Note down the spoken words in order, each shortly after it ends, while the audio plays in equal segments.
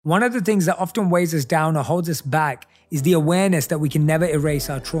One of the things that often weighs us down or holds us back is the awareness that we can never erase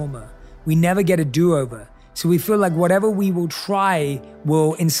our trauma. We never get a do-over. So we feel like whatever we will try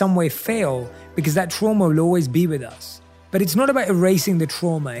will in some way fail because that trauma will always be with us. But it's not about erasing the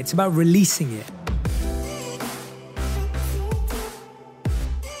trauma, it's about releasing it.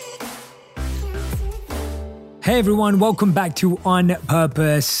 Hey everyone, welcome back to On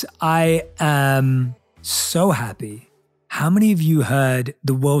Purpose. I am so happy. How many of you heard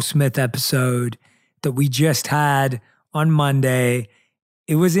the Will Smith episode that we just had on Monday?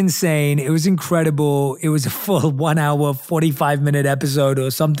 It was insane. It was incredible. It was a full 1 hour, 45-minute episode or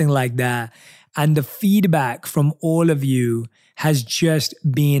something like that. And the feedback from all of you has just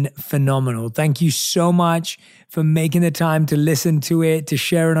been phenomenal. Thank you so much for making the time to listen to it, to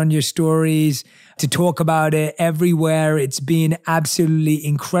share it on your stories, to talk about it everywhere. It's been absolutely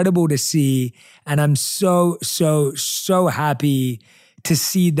incredible to see. And I'm so happy to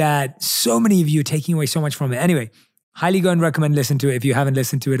see that so many of you are taking away so much from it. Anyway, highly go and recommend listen to it if you haven't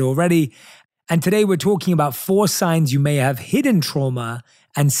listened to it already. And today we're talking about 4 signs you may have hidden trauma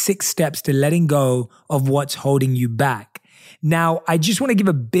and 6 steps to letting go of what's holding you back. Now, I just want to give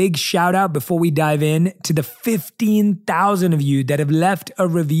a big shout out before we dive in to the 15,000 of you that have left a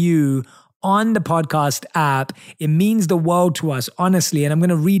review on the podcast app. It means the world to us, honestly. And I'm going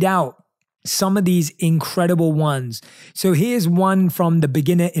to read out some of these incredible ones. So here's one from the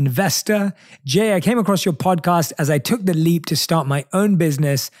Beginner Investor. Jay, I came across your podcast as I took the leap to start my own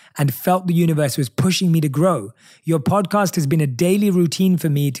business and felt the universe was pushing me to grow. Your podcast has been a daily routine for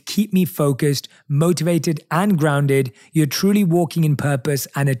me to keep me focused, motivated, and grounded. You're truly walking in purpose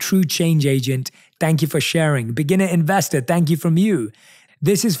and a true change agent. Thank you for sharing. Beginner Investor, thank you from you.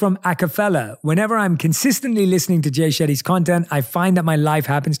 This is from Akafella. Whenever I'm consistently listening to Jay Shetty's content, I find that my life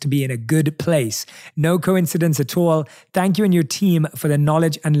happens to be in a good place. No coincidence at all. Thank you and your team for the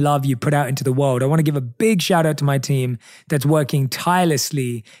knowledge and love you put out into the world. I want to give a big shout out to my team that's working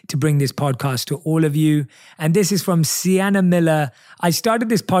tirelessly to bring this podcast to all of you. And this is from Sienna Miller. I started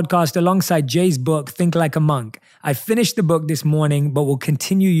this podcast alongside Jay's book, Think Like a Monk. I finished the book this morning, but will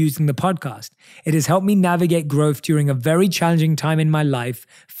continue using the podcast. It has helped me navigate growth during a very challenging time in my life,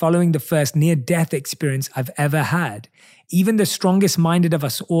 following the first near-death experience I've ever had. Even the strongest minded of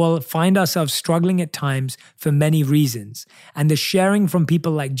us all find ourselves struggling at times for many reasons. And the sharing from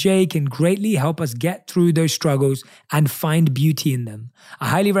people like Jay can greatly help us get through those struggles and find beauty in them. I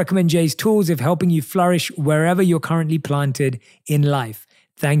highly recommend Jay's tools of helping you flourish wherever you're currently planted in life.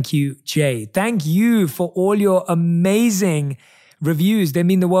 Thank you, Jay. Thank you for all your amazing reviews. They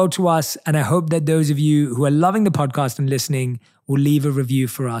mean the world to us. And I hope that those of you who are loving the podcast and listening will leave a review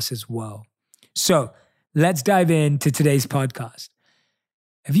for us as well. So let's dive into today's podcast.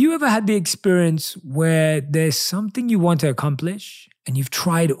 Have you ever had the experience where there's something you want to accomplish and you've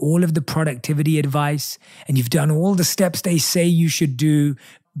tried all of the productivity advice and you've done all the steps they say you should do,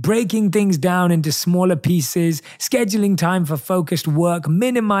 breaking things down into smaller pieces, scheduling time for focused work,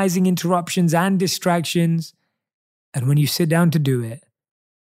 minimizing interruptions and distractions. And when you sit down to do it,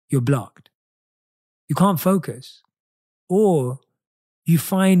 you're blocked. You can't focus. Or you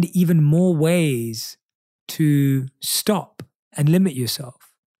find even more ways to stop and limit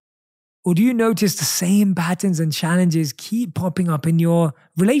yourself. Or do you notice the same patterns and challenges keep popping up in your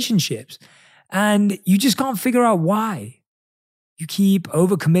relationships and you just can't figure out why? You keep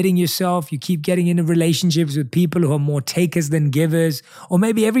overcommitting yourself. You keep getting into relationships with people who are more takers than givers. Or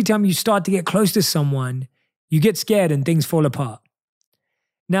maybe every time you start to get close to someone, you get scared and things fall apart.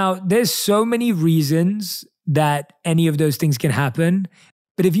 Now, there's so many reasons that any of those things can happen.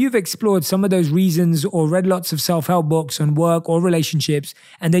 But if you've explored some of those reasons or read lots of self-help books on work or relationships,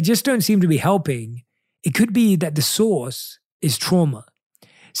 and they just don't seem to be helping, it could be that the source is trauma.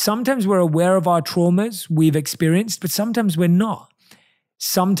 Sometimes we're aware of our traumas we've experienced, but sometimes we're not.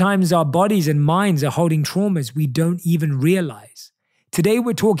 Sometimes our bodies and minds are holding traumas we don't even realize. Today,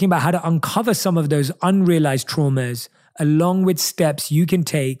 we're talking about how to uncover some of those unrealized traumas, along with steps you can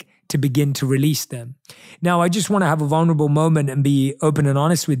take to begin to release them. Now, I just want to have a vulnerable moment and be open and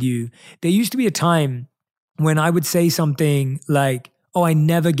honest with you. There used to be a time when I would say something like, oh, I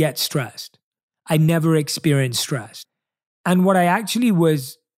never get stressed. I never experience stress. And what I actually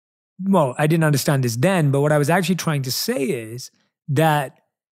was, well, I didn't understand this then, but what I was actually trying to say is that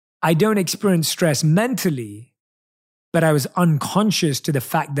I don't experience stress mentally, but I was unconscious to the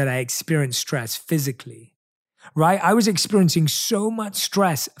fact that I experienced stress physically, right? I was experiencing so much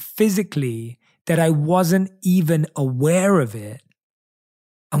stress physically that I wasn't even aware of it.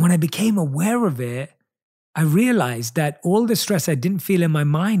 And when I became aware of it, I realized that all the stress I didn't feel in my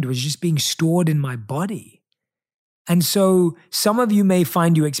mind was just being stored in my body. And so some of you may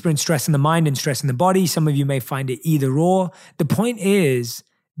find you experience stress in the mind and stress in the body. Some of you may find it either or. The point is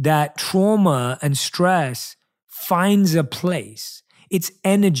that trauma and stress finds a place. It's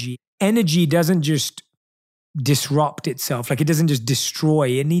energy. Energy doesn't just disrupt itself. Like, it doesn't just destroy.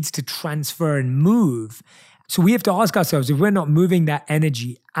 It needs to transfer and move. So we have to ask ourselves, if we're not moving that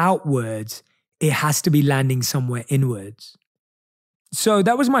energy outwards, it has to be landing somewhere inwards. So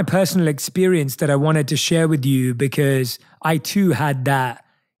that was my personal experience that I wanted to share with you, because I too had that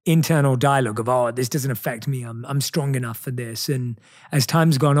internal dialogue of, oh, this doesn't affect me. I'm strong enough for this. And as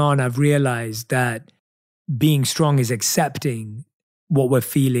time's gone on, I've realized that being strong is accepting what we're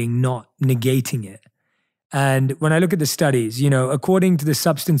feeling, not negating it. And when I look at the studies, according to the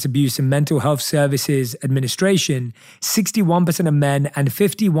Substance Abuse and Mental Health Services Administration, 61% of men and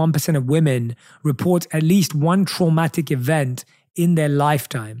 51% of women report at least one traumatic event in their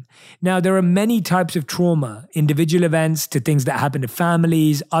lifetime. Now, there are many types of trauma, individual events to things that happen to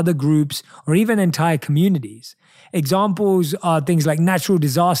families, other groups, or even entire communities. Examples are things like natural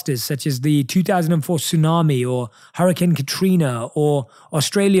disasters such as the 2004 tsunami or Hurricane Katrina or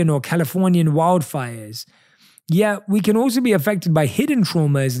Australian or Californian wildfires. Yet we can also be affected by hidden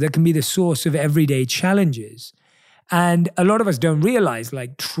traumas that can be the source of everyday challenges. And a lot of us don't realize,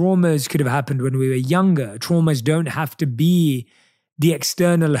 like, traumas could have happened when we were younger. Traumas don't have to be the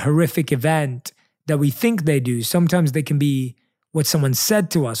external horrific event that we think they do. Sometimes they can be what someone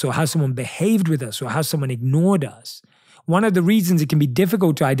said to us, or how someone behaved with us, or how someone ignored us. One of the reasons it can be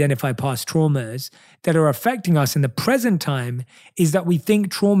difficult to identify past traumas that are affecting us in the present time is that we think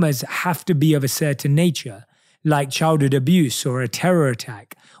traumas have to be of a certain nature, like childhood abuse or a terror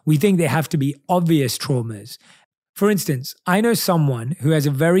attack. We think they have to be obvious traumas. For instance, I know someone who, as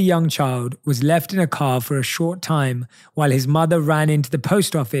a very young child, was left in a car for a short time while his mother ran into the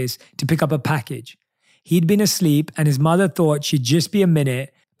post office to pick up a package. He'd been asleep and his mother thought she'd just be a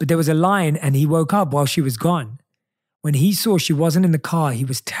minute, but there was a line and he woke up while she was gone. When he saw she wasn't in the car, he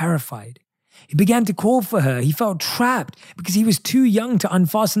was terrified. He began to call for her. He felt trapped because he was too young to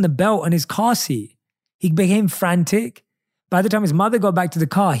unfasten the belt on his car seat. He became frantic. By the time his mother got back to the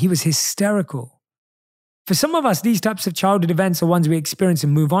car, he was hysterical. For some of us, these types of childhood events are ones we experience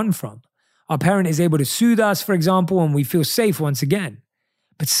and move on from. Our parent is able to soothe us, for example, and we feel safe once again.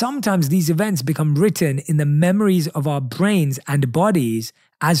 But sometimes these events become written in the memories of our brains and bodies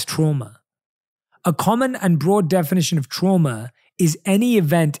as trauma. A common and broad definition of trauma is any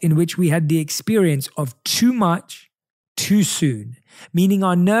event in which we had the experience of too much, too soon, meaning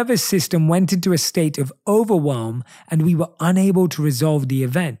our nervous system went into a state of overwhelm and we were unable to resolve the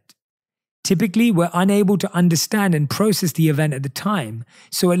event. Typically, we're unable to understand and process the event at the time,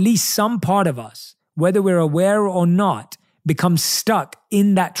 so at least some part of us, whether we're aware or not, becomes stuck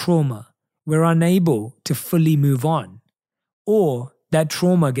in that trauma. We're unable to fully move on, or that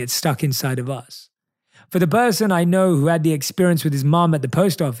trauma gets stuck inside of us. For the person I know who had the experience with his mom at the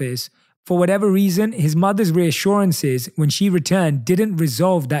post office, for whatever reason, his mother's reassurances when she returned didn't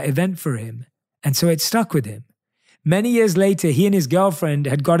resolve that event for him, and so it stuck with him. Many years later, he and his girlfriend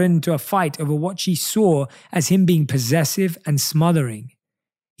had gotten into a fight over what she saw as him being possessive and smothering.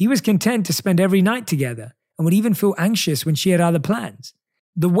 He was content to spend every night together and would even feel anxious when she had other plans.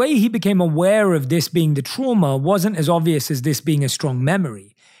 The way he became aware of this being the trauma wasn't as obvious as this being a strong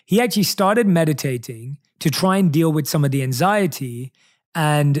memory. He actually started meditating to try and deal with some of the anxiety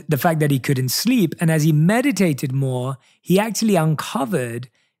and the fact that he couldn't sleep. And as he meditated more, he actually uncovered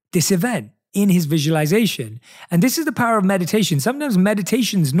this event in his visualization. And this is the power of meditation. Sometimes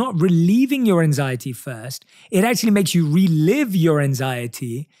meditation is not relieving your anxiety first. It actually makes you relive your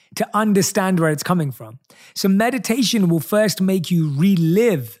anxiety to understand where it's coming from. So meditation will first make you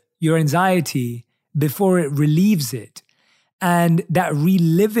relive your anxiety before it relieves it. And that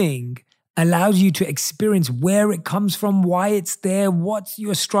reliving allows you to experience where it comes from, why it's there, what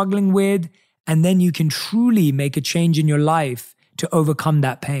you're struggling with, and then you can truly make a change in your life to overcome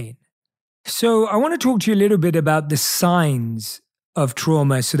that pain. So I want to talk to you a little bit about the signs of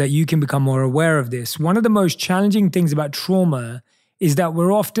trauma so that you can become more aware of this. One of the most challenging things about trauma is that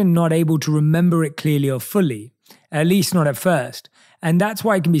we're often not able to remember it clearly or fully, at least not at first. And that's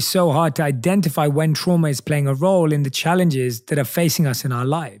why it can be so hard to identify when trauma is playing a role in the challenges that are facing us in our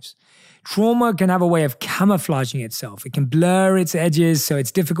lives. Trauma can have a way of camouflaging itself. It can blur its edges, so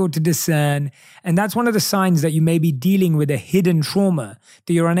it's difficult to discern. And that's one of the signs that you may be dealing with a hidden trauma,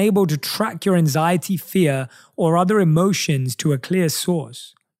 that you're unable to track your anxiety, fear, or other emotions to a clear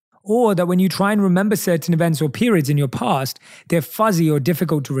source. Or that when you try and remember certain events or periods in your past, they're fuzzy or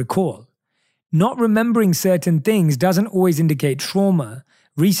difficult to recall. Not remembering certain things doesn't always indicate trauma.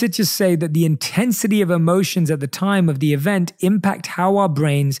 Researchers say that the intensity of emotions at the time of the event impact how our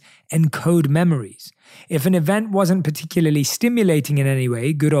brains encode memories. If an event wasn't particularly stimulating in any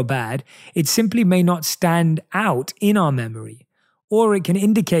way, good or bad, it simply may not stand out in our memory. Or it can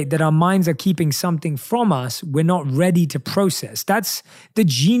indicate that our minds are keeping something from us we're not ready to process. That's the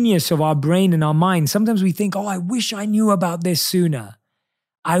genius of our brain and our mind. Sometimes we think, I wish I knew about this sooner.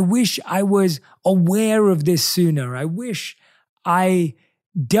 I wish I was aware of this sooner. I wish I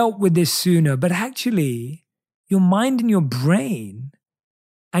dealt with this sooner. But actually, your mind and your brain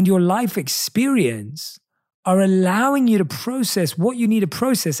and your life experience are allowing you to process what you need to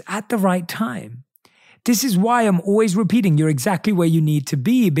process at the right time. This is why I'm always repeating, you're exactly where you need to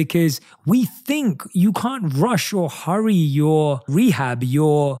be, because we think you can't rush or hurry your rehab,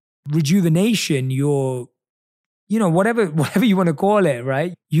 your rejuvenation, your, whatever you want to call it,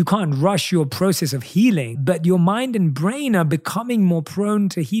 right? You can't rush your process of healing, but your mind and brain are becoming more prone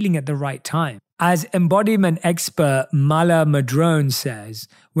to healing at the right time. As embodiment expert Mala Madrone says,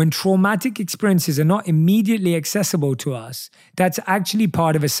 when traumatic experiences are not immediately accessible to us, that's actually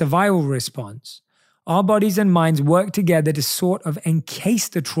part of a survival response. Our bodies and minds work together to sort of encase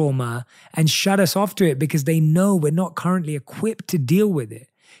the trauma and shut us off to it because they know we're not currently equipped to deal with it.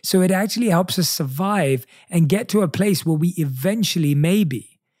 So it actually helps us survive and get to a place where we eventually may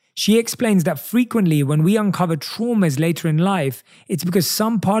be. She explains that frequently when we uncover traumas later in life, it's because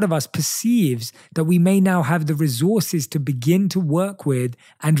some part of us perceives that we may now have the resources to begin to work with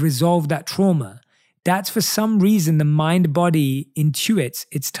and resolve that trauma. That's for some reason the mind-body intuits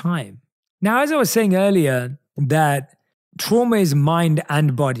it's time. Now, as I was saying earlier, that trauma is mind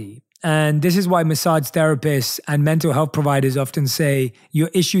and body. And this is why massage therapists and mental health providers often say your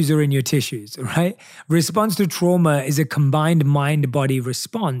issues are in your tissues, right? Response to trauma is a combined mind-body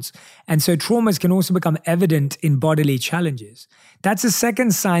response. And so traumas can also become evident in bodily challenges. That's a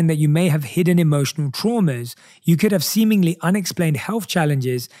second sign that you may have hidden emotional traumas. You could have seemingly unexplained health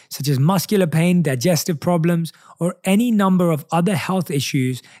challenges such as muscular pain, digestive problems, or any number of other health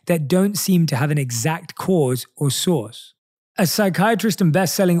issues that don't seem to have an exact cause or source. A psychiatrist and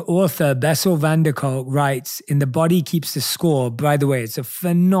best-selling author, Bessel van der Kolk, writes in The Body Keeps the Score. By the way, it's a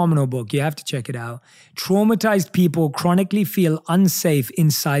phenomenal book. You have to check it out. Traumatized people chronically feel unsafe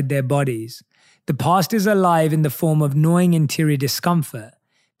inside their bodies. The past is alive in the form of gnawing interior discomfort.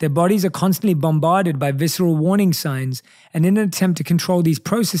 Their bodies are constantly bombarded by visceral warning signs, and in an attempt to control these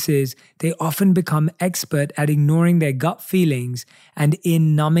processes, they often become expert at ignoring their gut feelings and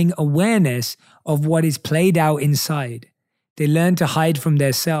in numbing awareness of what is played out inside. They learn to hide from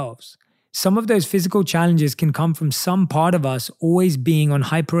themselves. Some of those physical challenges can come from some part of us always being on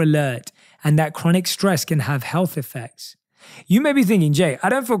hyper alert, and that chronic stress can have health effects. You may be thinking, Jay, I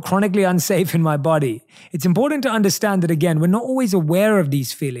don't feel chronically unsafe in my body. It's important to understand that, again, we're not always aware of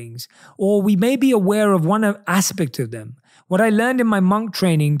these feelings, or we may be aware of one aspect of them. What I learned in my monk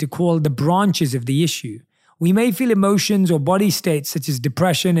training to call the branches of the issue. We may feel emotions or body states such as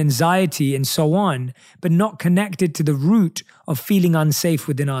depression, anxiety, and so on, but not connected to the root of feeling unsafe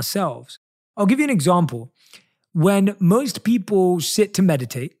within ourselves. I'll give you an example. When most people sit to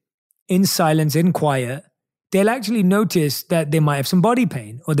meditate in silence, in quiet, they'll actually notice that they might have some body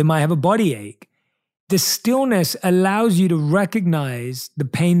pain or they might have a body ache. The stillness allows you to recognize the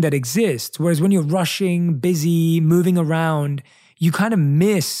pain that exists, whereas when you're rushing, busy, moving around, you kind of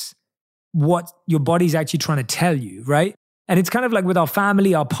miss what your body's actually trying to tell you, right? And it's kind of like with our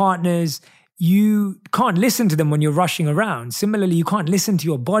family, our partners, you can't listen to them when you're rushing around. Similarly, you can't listen to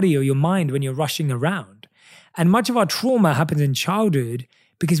your body or your mind when you're rushing around. And much of our trauma happens in childhood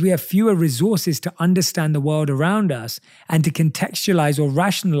because we have fewer resources to understand the world around us and to contextualize or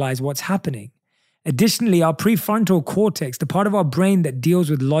rationalize what's happening. Additionally, our prefrontal cortex, the part of our brain that deals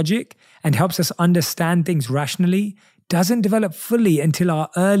with logic and helps us understand things rationally, doesn't develop fully until our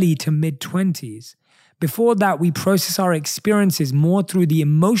early to mid-20s. Before that, we process our experiences more through the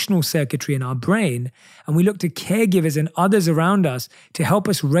emotional circuitry in our brain, and we look to caregivers and others around us to help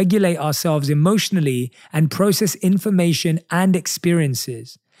us regulate ourselves emotionally and process information and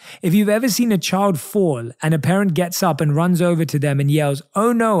experiences. If you've ever seen a child fall and a parent gets up and runs over to them and yells,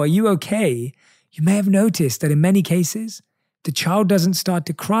 "Oh no, are you okay?" you may have noticed that in many cases, the child doesn't start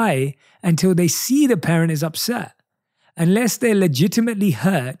to cry until they see the parent is upset. Unless they're legitimately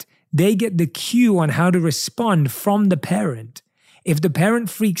hurt, they get the cue on how to respond from the parent. If the parent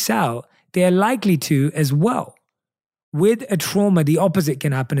freaks out, they are likely to as well. With a trauma, the opposite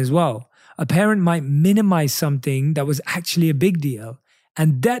can happen as well. A parent might minimize something that was actually a big deal,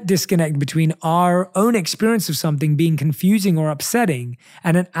 And that disconnect between our own experience of something being confusing or upsetting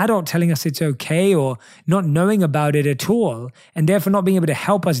and an adult telling us it's okay or not knowing about it at all, and therefore not being able to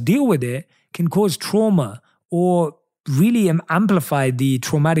help us deal with it, can cause trauma or really amplify the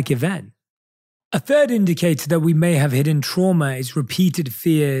traumatic event. A third indicator that we may have hidden trauma is repeated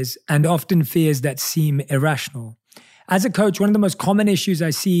fears, and often fears that seem irrational. As a coach, one of the most common issues I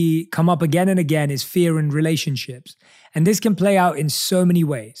see come up again and again is fear in relationships. And this can play out in so many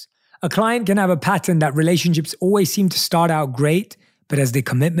ways. A client can have a pattern that relationships always seem to start out great, but as the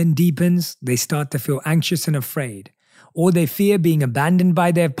commitment deepens, they start to feel anxious and afraid. Or they fear being abandoned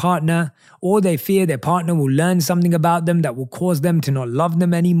by their partner, or they fear their partner will learn something about them that will cause them to not love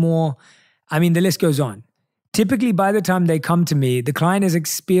them anymore. I mean, the list goes on. Typically, by the time they come to me, the client has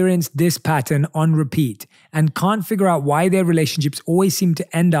experienced this pattern on repeat and can't figure out why their relationships always seem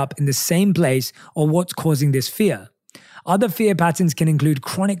to end up in the same place or what's causing this fear. Other fear patterns can include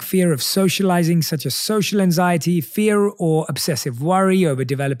chronic fear of socializing, such as social anxiety, fear or obsessive worry over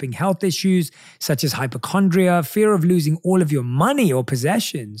developing health issues, such as hypochondria, fear of losing all of your money or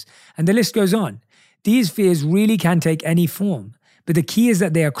possessions, and the list goes on. These fears really can take any form, but the key is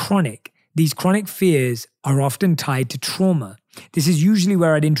that they are chronic. These chronic fears are often tied to trauma. This is usually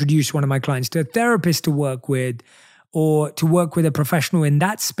where I'd introduce one of my clients to a therapist to work with, or to work with a professional in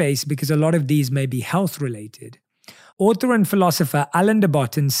that space, because a lot of these may be health related. Author and philosopher Alain de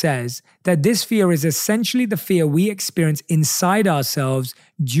Botton says that this fear is essentially the fear we experience inside ourselves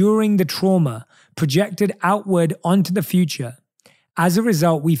during the trauma, projected outward onto the future. As a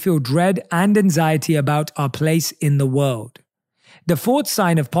result, we feel dread and anxiety about our place in the world. The fourth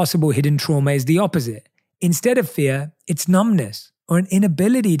sign of possible hidden trauma is the opposite. Instead of fear, it's numbness or an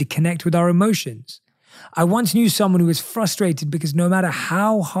inability to connect with our emotions. I once knew someone who was frustrated because no matter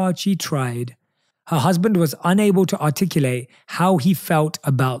how hard she tried, her husband was unable to articulate how he felt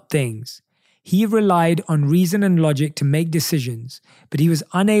about things. He relied on reason and logic to make decisions, but he was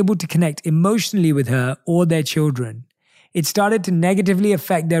unable to connect emotionally with her or their children. It started to negatively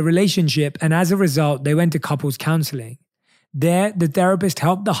affect their relationship, and as a result, they went to couples counseling. There, the therapist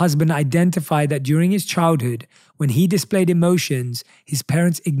helped the husband identify that during his childhood, when he displayed emotions, his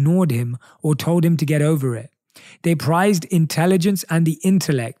parents ignored him or told him to get over it. They prized intelligence and the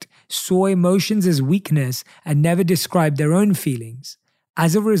intellect, saw emotions as weakness, and never described their own feelings.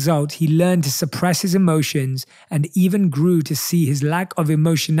 As a result, he learned to suppress his emotions and even grew to see his lack of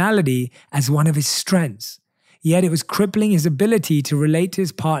emotionality as one of his strengths. Yet it was crippling his ability to relate to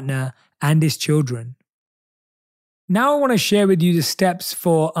his partner and his children. Now I want to share with you the steps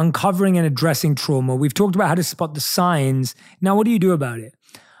for uncovering and addressing trauma. We've talked about how to spot the signs. Now, what do you do about it?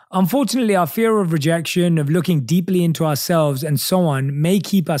 Unfortunately, our fear of rejection, of looking deeply into ourselves, and so on, may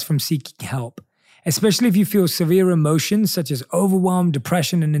keep us from seeking help. Especially if you feel severe emotions such as overwhelm,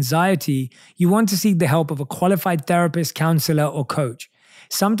 depression, and anxiety, you want to seek the help of a qualified therapist, counselor, or coach.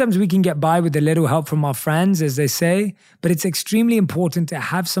 Sometimes we can get by with a little help from our friends, as they say, but it's extremely important to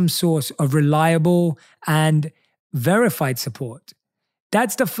have some source of reliable and verified support.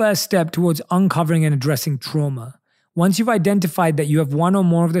 That's the first step towards uncovering and addressing trauma. Once you've identified that you have one or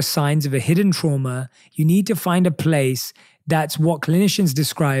more of the signs of a hidden trauma, you need to find a place that's what clinicians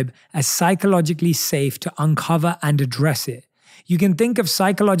describe as psychologically safe to uncover and address it. You can think of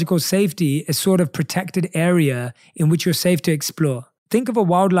psychological safety as sort of protected area in which you're safe to explore. Think of a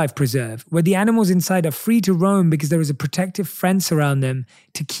wildlife preserve where the animals inside are free to roam because there is a protective fence around them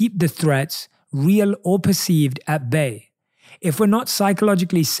to keep the threats, real or perceived, at bay. If we're not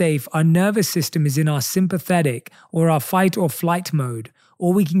psychologically safe, our nervous system is in our sympathetic or our fight or flight mode,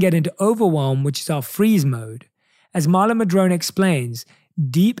 or we can get into overwhelm, which is our freeze mode. As Marla Madrone explains,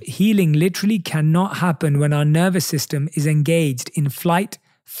 deep healing literally cannot happen when our nervous system is engaged in flight,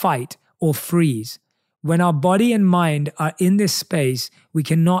 fight, or freeze. When our body and mind are in this space, we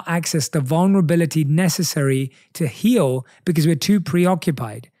cannot access the vulnerability necessary to heal because we're too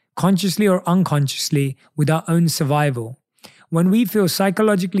preoccupied, consciously or unconsciously, with our own survival. When we feel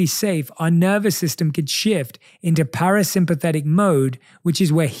psychologically safe, our nervous system can shift into parasympathetic mode, which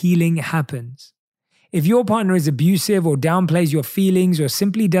is where healing happens. If your partner is abusive or downplays your feelings or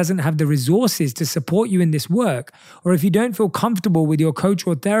simply doesn't have the resources to support you in this work, or if you don't feel comfortable with your coach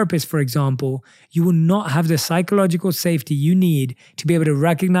or therapist, for example, you will not have the psychological safety you need to be able to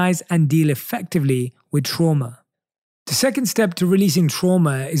recognize and deal effectively with trauma. The second step to releasing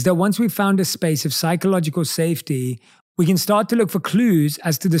trauma is that once we've found a space of psychological safety, we can start to look for clues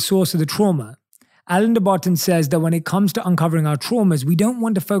as to the source of the trauma. Alan de Botton says that when it comes to uncovering our traumas, we don't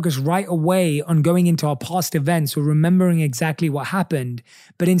want to focus right away on going into our past events or remembering exactly what happened,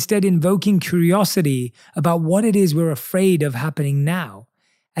 but instead invoking curiosity about what it is we're afraid of happening now.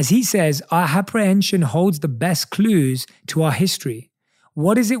 As he says, our apprehension holds the best clues to our history.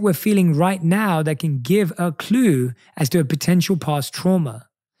 What is it we're feeling right now that can give a clue as to a potential past trauma?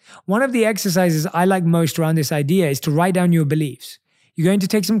 One of the exercises I like most around this idea is to write down your beliefs. You're going to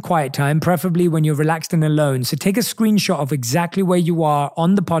take some quiet time, preferably when you're relaxed and alone. So take a screenshot of exactly where you are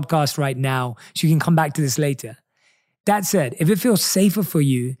on the podcast right now so you can come back to this later. That said, if it feels safer for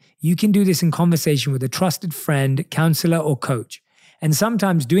you, you can do this in conversation with a trusted friend, counselor, or coach. And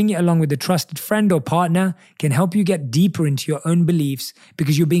sometimes doing it along with a trusted friend or partner can help you get deeper into your own beliefs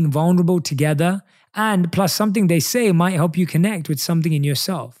because you're being vulnerable together, and plus something they say might help you connect with something in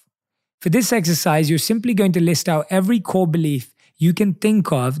yourself. For this exercise, you're simply going to list out every core belief you can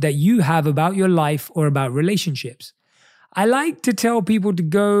think of that you have about your life or about relationships. I like to tell people to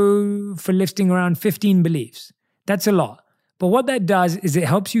go for listing around 15 beliefs. That's a lot. But what that does is it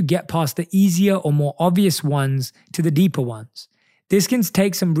helps you get past the easier or more obvious ones to the deeper ones. This can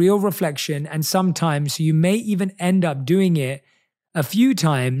take some real reflection and some time, so you may even end up doing it a few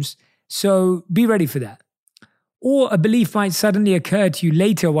times, so be ready for that. Or a belief might suddenly occur to you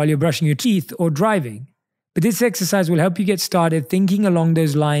later while you're brushing your teeth or driving. But this exercise will help you get started thinking along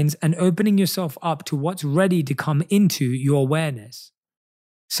those lines and opening yourself up to what's ready to come into your awareness.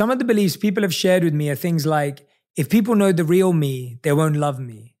 Some of the beliefs people have shared with me are things like, if people know the real me, they won't love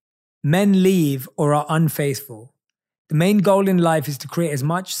me. Men leave or are unfaithful. The main goal in life is to create as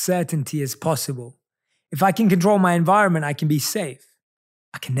much certainty as possible. If I can control my environment, I can be safe.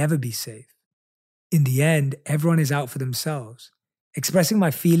 I can never be safe. In the end, everyone is out for themselves. Expressing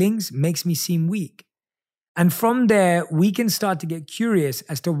my feelings makes me seem weak. And from there, we can start to get curious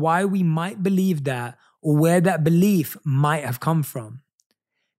as to why we might believe that or where that belief might have come from.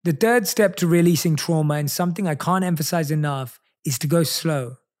 The third step to releasing trauma, and something I can't emphasize enough, is to go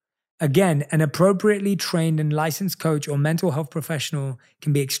slow. Again, an appropriately trained and licensed coach or mental health professional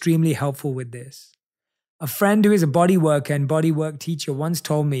can be extremely helpful with this. A friend who is a body worker and body work teacher once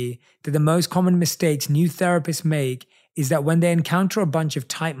told me that the most common mistakes new therapists make is that when they encounter a bunch of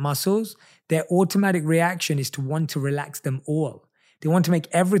tight muscles, their automatic reaction is to want to relax them all. They want to make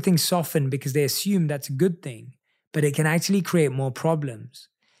everything soften because they assume that's a good thing, but it can actually create more problems.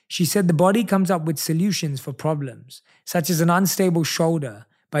 She said the body comes up with solutions for problems, such as an unstable shoulder,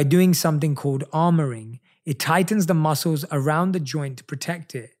 by doing something called armoring. It tightens the muscles around the joint to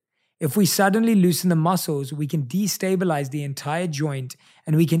protect it. If we suddenly loosen the muscles, we can destabilize the entire joint,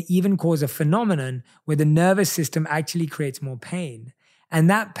 and we can even cause a phenomenon where the nervous system actually creates more pain. And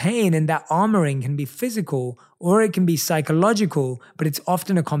that pain and that armoring can be physical or it can be psychological, but it's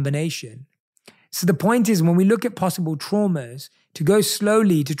often a combination. So the point is, when we look at possible traumas, to go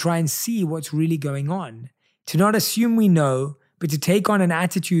slowly to try and see what's really going on, to not assume we know, but to take on an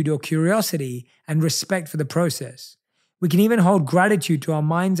attitude or curiosity and respect for the process. We can even hold gratitude to our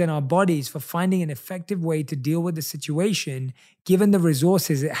minds and our bodies for finding an effective way to deal with the situation given the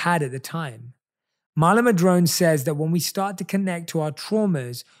resources it had at the time. Marla Madrone says that when we start to connect to our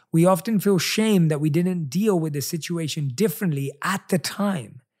traumas, we often feel shame that we didn't deal with the situation differently at the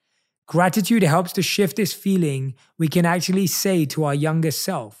time. Gratitude helps to shift this feeling. We can actually say to our younger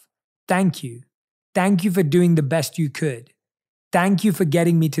self, thank you. Thank you for doing the best you could. Thank you for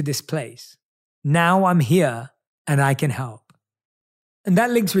getting me to this place. Now I'm here and I can help. And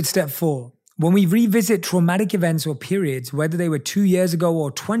that links with step 4. When we revisit traumatic events or periods, whether they were 2 years ago or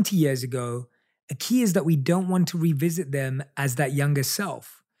 20 years ago, a key is that we don't want to revisit them as that younger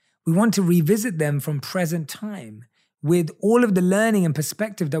self. We want to revisit them from present time with all of the learning and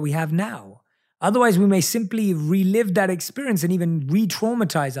perspective that we have now. Otherwise, we may simply relive that experience and even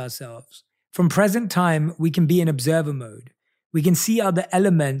re-traumatize ourselves. From present time, we can be in observer mode. We can see other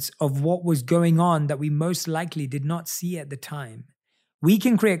elements of what was going on that we most likely did not see at the time. We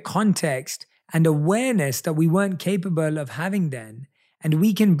can create context and awareness that we weren't capable of having then, and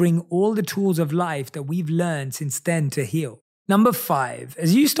we can bring all the tools of life that we've learned since then to heal. Number 5,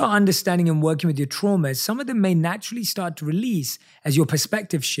 as you start understanding and working with your traumas, some of them may naturally start to release as your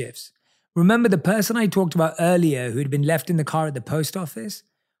perspective shifts. Remember the person I talked about earlier who had been left in the car at the post office?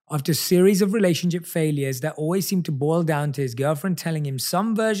 After a series of relationship failures that always seemed to boil down to his girlfriend telling him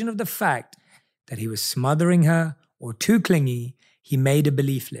some version of the fact that he was smothering her or too clingy, he made a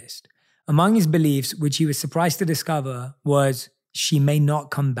belief list. Among his beliefs, which he was surprised to discover, was, she may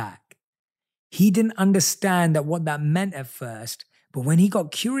not come back. He didn't understand what that meant at first, but when he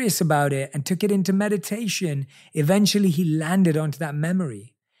got curious about it and took it into meditation, eventually he landed onto that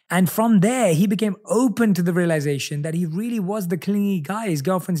memory. And from there, he became open to the realization that he really was the clingy guy his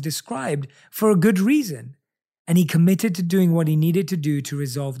girlfriends described for a good reason. And he committed to doing what he needed to do to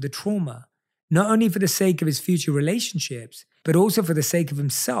resolve the trauma, not only for the sake of his future relationships, but also for the sake of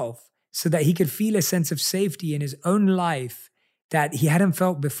himself, so that he could feel a sense of safety in his own life that he hadn't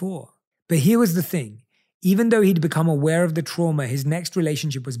felt before. But here was the thing. Even though he'd become aware of the trauma, his next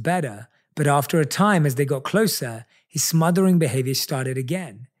relationship was better, but after a time, as they got closer, his smothering behavior started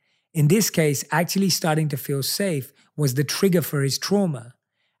again. In this case, actually starting to feel safe was the trigger for his trauma.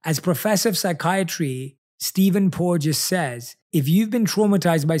 As professor of psychiatry, Stephen Porges says, if you've been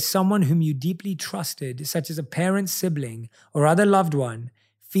traumatized by someone whom you deeply trusted, such as a parent, sibling, or other loved one,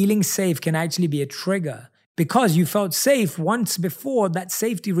 feeling safe can actually be a trigger because you felt safe once before that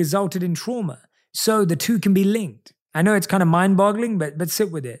safety resulted in trauma. So the two can be linked. I know it's kind of mind-boggling, but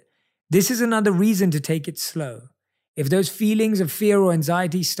sit with it. This is another reason to take it slow. If those feelings of fear or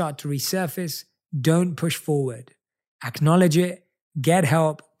anxiety start to resurface, don't push forward. Acknowledge it, get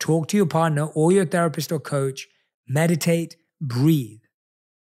help, talk to your partner or your therapist or coach, meditate, breathe.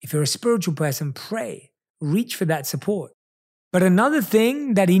 If you're a spiritual person, pray, reach for that support. But another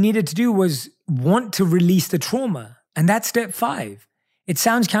thing that he needed to do was want to release the trauma. And that's step 5. It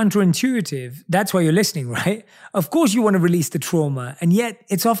sounds counterintuitive. That's why you're listening, right? Of course you want to release the trauma, and yet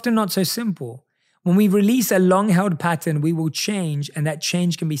it's often not so simple. When we release a long-held pattern, we will change, and that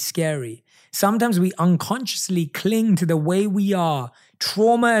change can be scary. Sometimes we unconsciously cling to the way we are,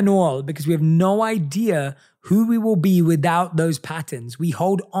 trauma and all, because we have no idea who we will be without those patterns. We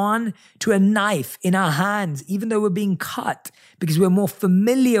hold on to a knife in our hands, even though we're being cut, because we're more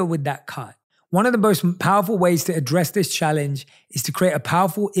familiar with that cut. One of the most powerful ways to address this challenge is to create a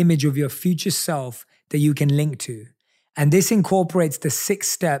powerful image of your future self that you can link to. And this incorporates the 6th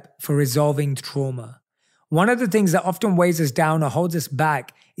step for resolving trauma. One of the things that often weighs us down or holds us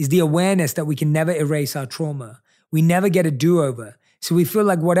back is the awareness that we can never erase our trauma. We never get a do-over. So we feel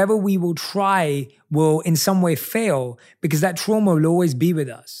like whatever we will try will in some way fail because that trauma will always be with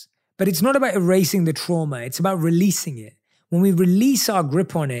us. But it's not about erasing the trauma. It's about releasing it. When we release our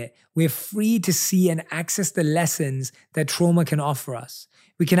grip on it, we're free to see and access the lessons that trauma can offer us.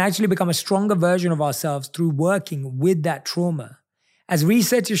 We can actually become a stronger version of ourselves through working with that trauma. As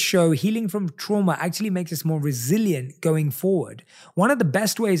researchers show, healing from trauma actually makes us more resilient going forward. One of the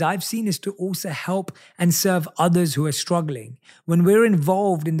best ways I've seen is to also help and serve others who are struggling. When we're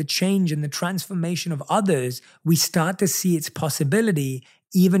involved in the change and the transformation of others, we start to see its possibility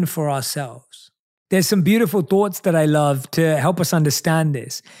even for ourselves. There's some beautiful thoughts that I love to help us understand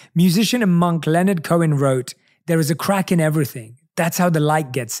this. Musician and monk Leonard Cohen wrote, "There is a crack in everything. That's how the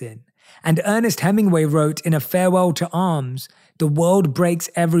light gets in." And Ernest Hemingway wrote in A Farewell to Arms, "The world breaks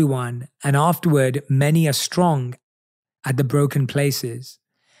everyone, and afterward many are strong at the broken places."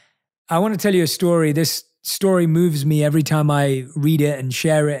 I want to tell you a story. This story moves me every time I read it and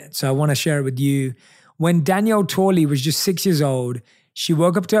share it, so I want to share it with you. When Danielle Torley was just 6 years old, she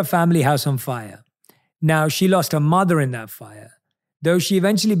woke up to her family house on fire. Now, she lost her mother in that fire. Though she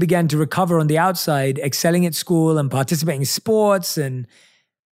eventually began to recover on the outside, excelling at school and participating in sports and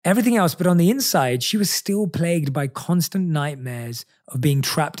everything else, but on the inside, she was still plagued by constant nightmares of being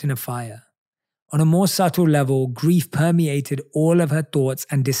trapped in a fire. On a more subtle level, grief permeated all of her thoughts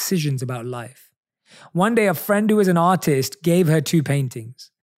and decisions about life. One day, a friend who was an artist gave her 2 paintings.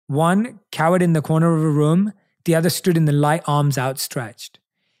 One cowered in the corner of a room, the other stood in the light, arms outstretched.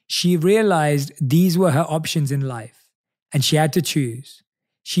 She realized these were her options in life, and she had to choose.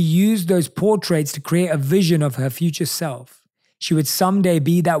 She used those portraits to create a vision of her future self. She would someday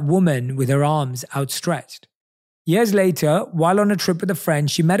be that woman with her arms outstretched. Years later, while on a trip with a friend,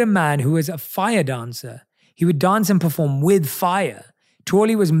 she met a man who was a fire dancer. He would dance and perform with fire.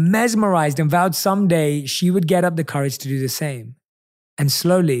 Torley was mesmerized and vowed someday she would get up the courage to do the same. And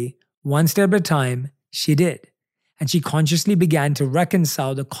slowly, one step at a time, she did. And she consciously began to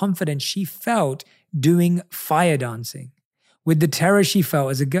reconcile the confidence she felt doing fire dancing with the terror she felt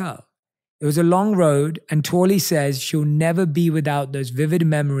as a girl. It was a long road, and Torley says she'll never be without those vivid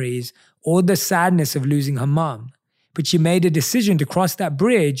memories or the sadness of losing her mom. But she made a decision to cross that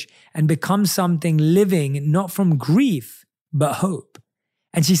bridge and become something living not from grief, but hope.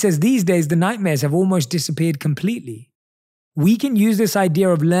 And she says these days the nightmares have almost disappeared completely. We can use this idea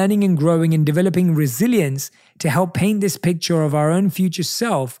of learning and growing and developing resilience to help paint this picture of our own future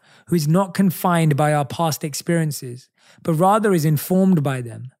self who is not confined by our past experiences, but rather is informed by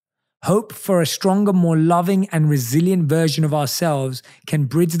them. Hope for a stronger, more loving and resilient version of ourselves can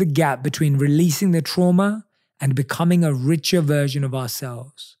bridge the gap between releasing the trauma and becoming a richer version of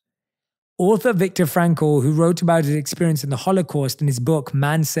ourselves. Author Viktor Frankl, who wrote about his experience in the Holocaust in his book,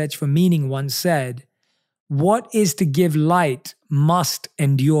 Man's Search for Meaning, once said, "What is to give light must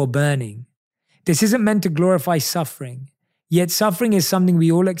endure burning." This isn't meant to glorify suffering, yet suffering is something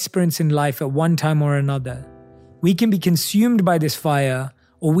we all experience in life at one time or another. We can be consumed by this fire,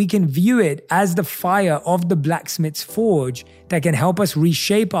 or we can view it as the fire of the blacksmith's forge that can help us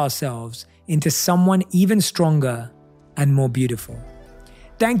reshape ourselves into someone even stronger and more beautiful.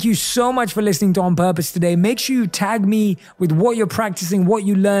 Thank you so much for listening to On Purpose today. Make sure you tag me with what you're practicing, what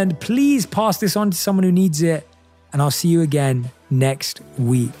you learned. Please pass this on to someone who needs it. And I'll see you again next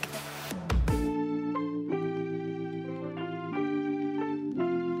week.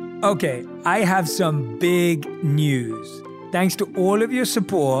 Okay, I have some big news. Thanks to all of your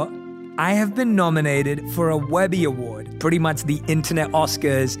support, I have been nominated for a Webby Award, pretty much the Internet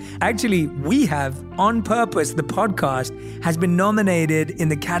Oscars. Actually, we have, On Purpose, the podcast, has been nominated in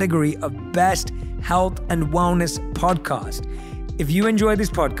the category of Best Health and Wellness Podcast. If you enjoy this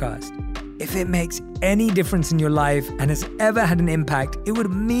podcast, if it makes any difference in your life and has ever had an impact, it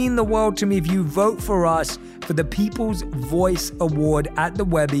would mean the world to me if you vote for us for the People's Voice Award at the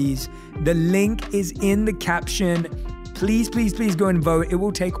Webbies. The link is in the caption. Please, please, please go and vote. It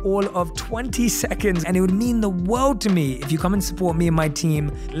will take all of 20 seconds and it would mean the world to me if you come and support me and my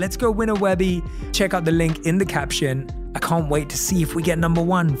team. Let's go win a Webby. Check out the link in the caption. I can't wait to see if we get number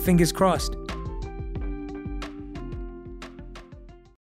one. Fingers crossed.